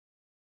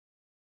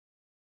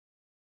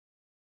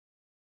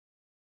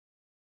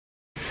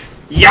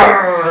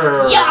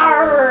Yarr!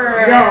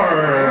 Yarr!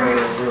 Yarr!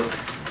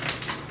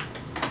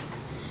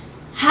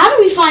 How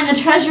do we find the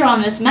treasure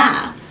on this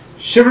map?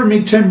 Shiver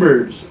me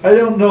timbers. I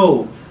don't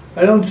know.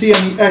 I don't see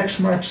any X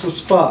marks the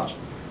spot.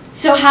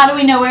 So how do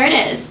we know where it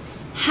is?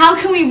 How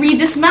can we read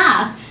this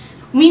map?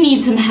 We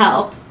need some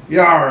help.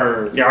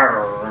 Yarr!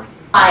 Yarr!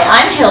 Hi,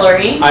 I'm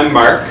Hillary. I'm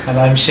Mark. And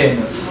I'm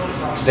Seamus.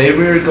 Today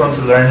we are going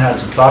to learn how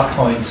to plot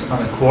points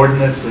on a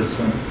coordinate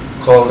system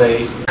called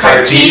a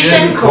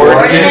Cartesian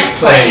coordinate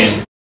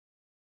plane.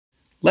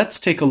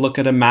 Let's take a look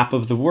at a map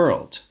of the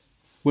world.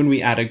 When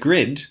we add a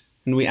grid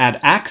and we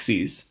add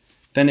axes,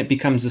 then it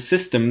becomes a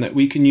system that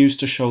we can use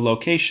to show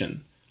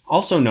location,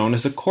 also known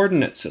as a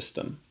coordinate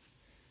system.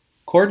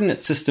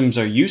 Coordinate systems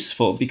are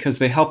useful because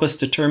they help us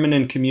determine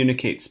and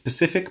communicate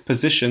specific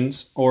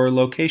positions or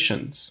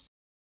locations.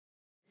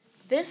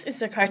 This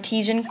is a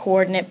Cartesian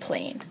coordinate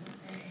plane.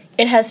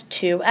 It has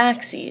two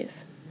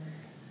axes.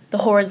 The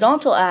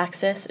horizontal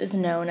axis is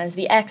known as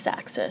the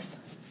x-axis.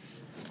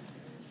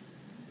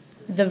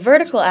 The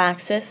vertical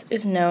axis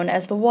is known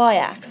as the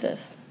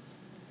y-axis.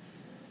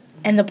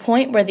 And the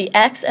point where the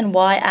x and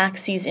y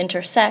axes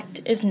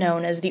intersect is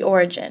known as the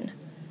origin.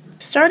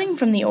 Starting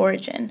from the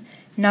origin,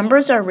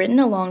 numbers are written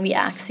along the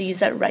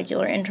axes at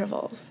regular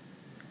intervals.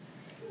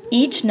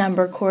 Each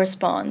number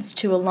corresponds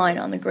to a line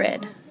on the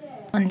grid.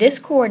 On this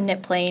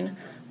coordinate plane,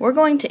 we're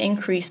going to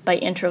increase by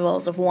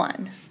intervals of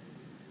 1.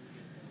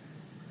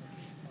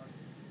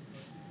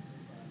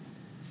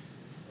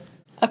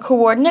 A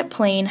coordinate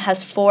plane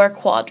has 4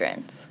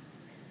 quadrants.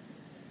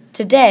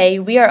 Today,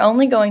 we are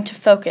only going to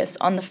focus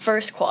on the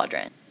first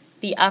quadrant,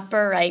 the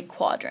upper right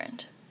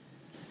quadrant.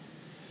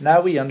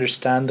 Now we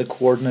understand the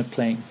coordinate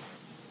plane.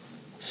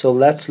 So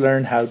let's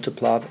learn how to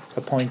plot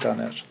a point on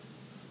it.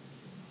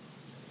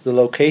 The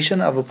location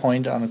of a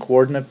point on a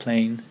coordinate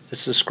plane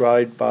is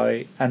described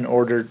by an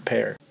ordered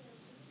pair.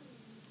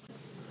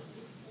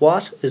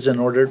 What is an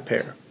ordered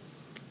pair?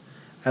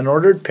 An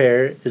ordered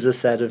pair is a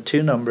set of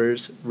two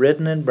numbers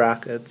written in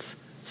brackets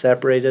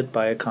separated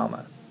by a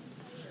comma.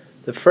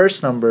 The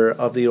first number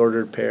of the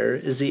ordered pair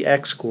is the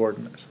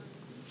x-coordinate.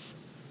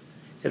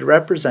 It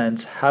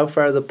represents how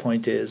far the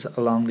point is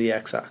along the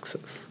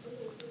x-axis.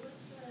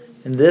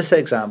 In this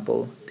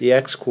example, the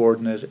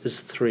x-coordinate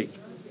is 3.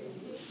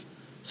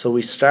 So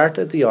we start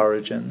at the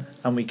origin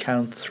and we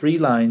count 3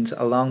 lines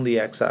along the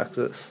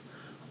x-axis,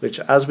 which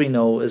as we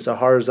know is the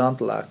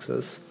horizontal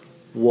axis.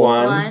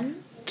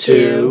 1,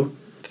 2,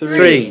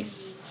 3.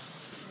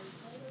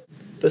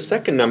 The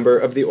second number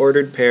of the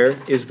ordered pair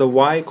is the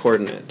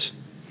y-coordinate.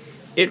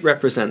 It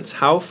represents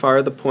how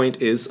far the point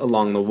is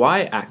along the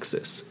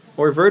y-axis,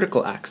 or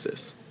vertical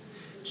axis.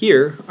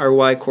 Here, our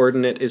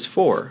y-coordinate is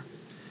 4,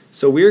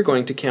 so we're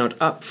going to count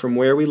up from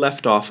where we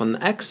left off on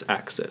the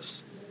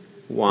x-axis.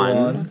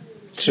 1,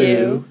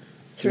 2,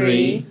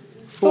 3,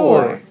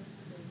 4.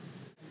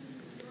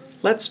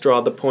 Let's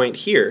draw the point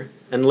here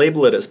and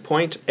label it as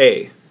point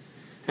A,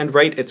 and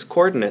write its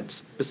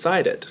coordinates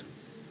beside it.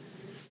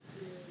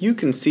 You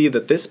can see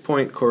that this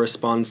point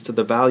corresponds to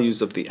the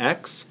values of the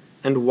x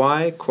and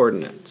y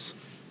coordinates.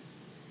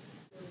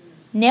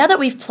 Now that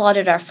we've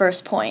plotted our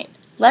first point,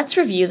 let's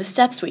review the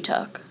steps we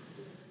took.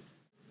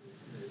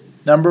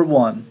 Number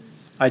 1.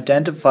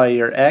 Identify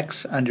your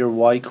x and your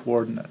y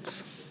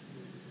coordinates.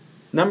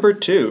 Number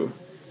 2.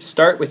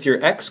 Start with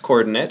your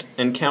x-coordinate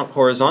and count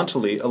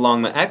horizontally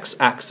along the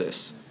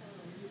x-axis.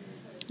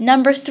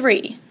 Number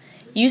 3.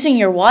 Using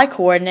your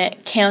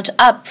y-coordinate, count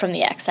up from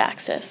the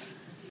x-axis.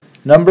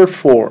 Number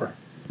 4.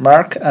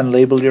 Mark and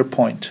label your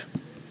point.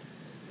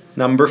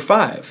 Number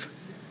 5.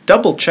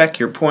 Double check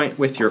your point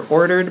with your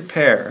ordered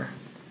pair.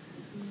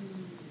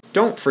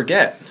 Don't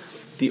forget,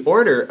 the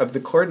order of the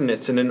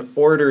coordinates in an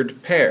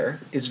ordered pair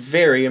is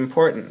very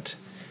important.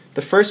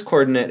 The first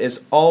coordinate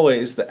is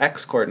always the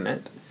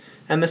x-coordinate,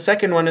 and the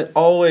second one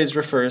always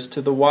refers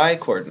to the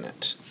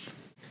y-coordinate.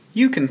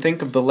 You can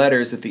think of the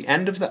letters at the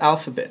end of the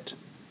alphabet: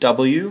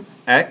 W,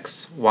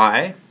 X,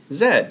 Y,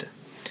 Z.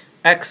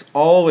 X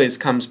always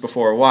comes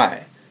before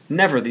Y,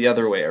 never the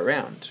other way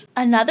around.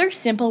 Another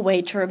simple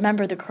way to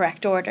remember the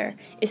correct order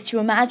is to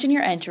imagine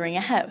you're entering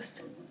a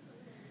house.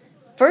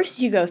 First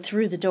you go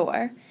through the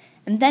door,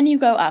 and then you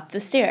go up the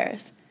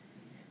stairs.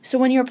 So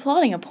when you're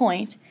plotting a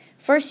point,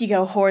 first you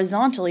go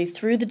horizontally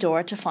through the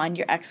door to find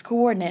your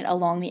x-coordinate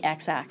along the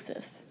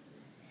x-axis.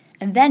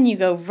 And then you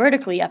go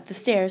vertically up the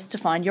stairs to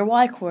find your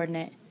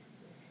y-coordinate.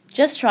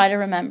 Just try to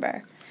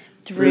remember.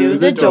 Through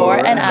the door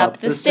and up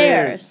the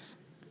stairs.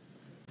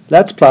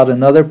 Let's plot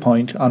another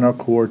point on our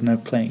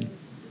coordinate plane.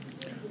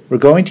 We're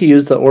going to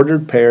use the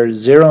ordered pair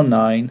 0,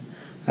 9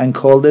 and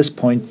call this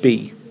point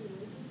B.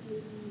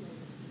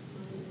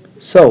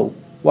 So,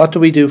 what do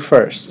we do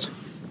first?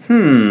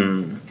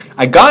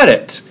 I got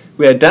it!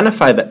 We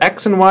identify the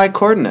x and y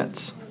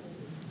coordinates.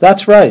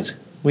 That's right.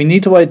 We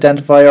need to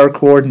identify our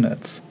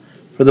coordinates.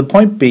 For the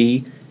point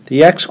B,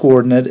 the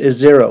x-coordinate is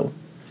 0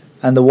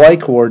 and the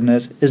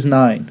y-coordinate is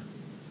 9.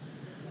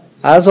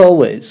 As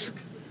always,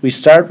 we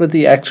start with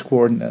the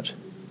x-coordinate.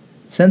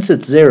 Since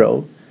it's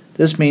 0,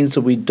 this means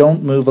that we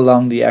don't move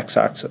along the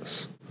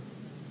x-axis.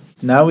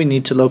 Now we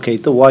need to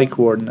locate the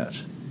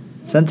y-coordinate.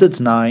 Since it's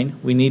 9,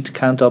 we need to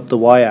count up the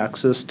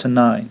y-axis to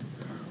 9.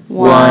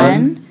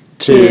 1,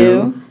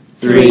 2,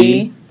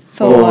 3,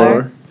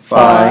 4,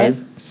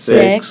 5,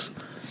 6,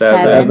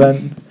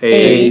 7,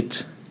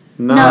 8,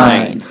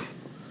 9.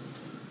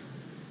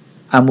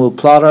 And we'll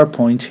plot our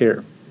point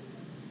here.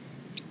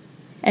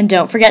 And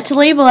don't forget to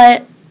label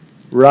it.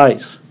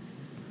 Right.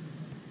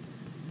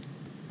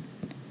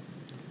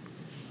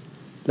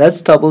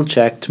 Let's double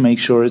check to make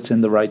sure it's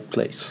in the right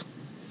place.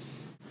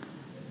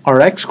 Our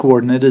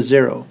x-coordinate is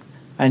 0,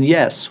 and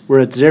yes,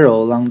 we're at 0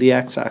 along the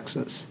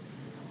x-axis.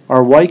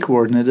 Our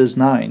y-coordinate is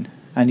 9,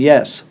 and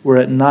yes, we're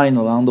at 9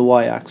 along the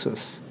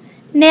y-axis.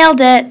 Nailed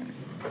it.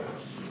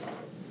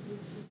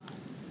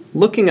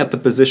 Looking at the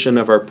position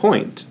of our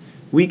point,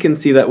 we can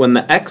see that when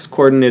the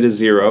x-coordinate is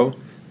 0,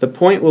 the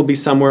point will be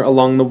somewhere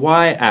along the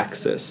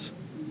y-axis.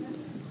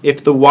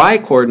 If the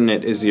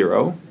y-coordinate is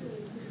 0,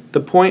 the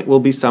point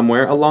will be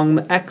somewhere along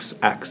the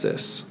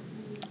x-axis.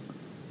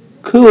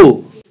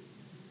 Cool!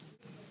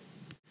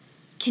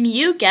 Can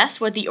you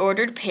guess what the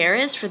ordered pair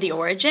is for the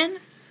origin?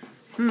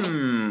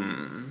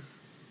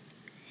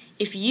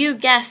 If you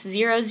guess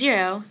 0,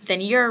 0,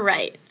 then you're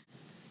right.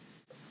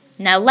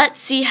 Now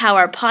let's see how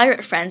our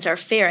pirate friends are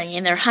faring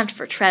in their hunt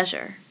for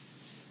treasure.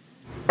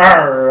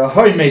 Arr,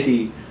 ahoy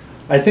matey!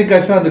 I think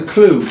I found a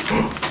clue.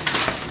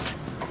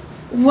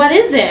 What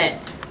is it?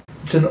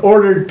 It's an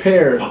ordered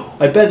pair.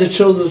 I bet it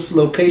shows us the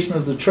location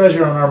of the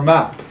treasure on our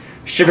map.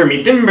 Shiver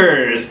me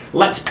timbers!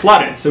 Let's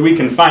plot it so we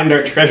can find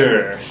our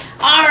treasure.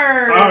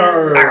 Arr!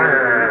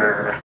 Arr!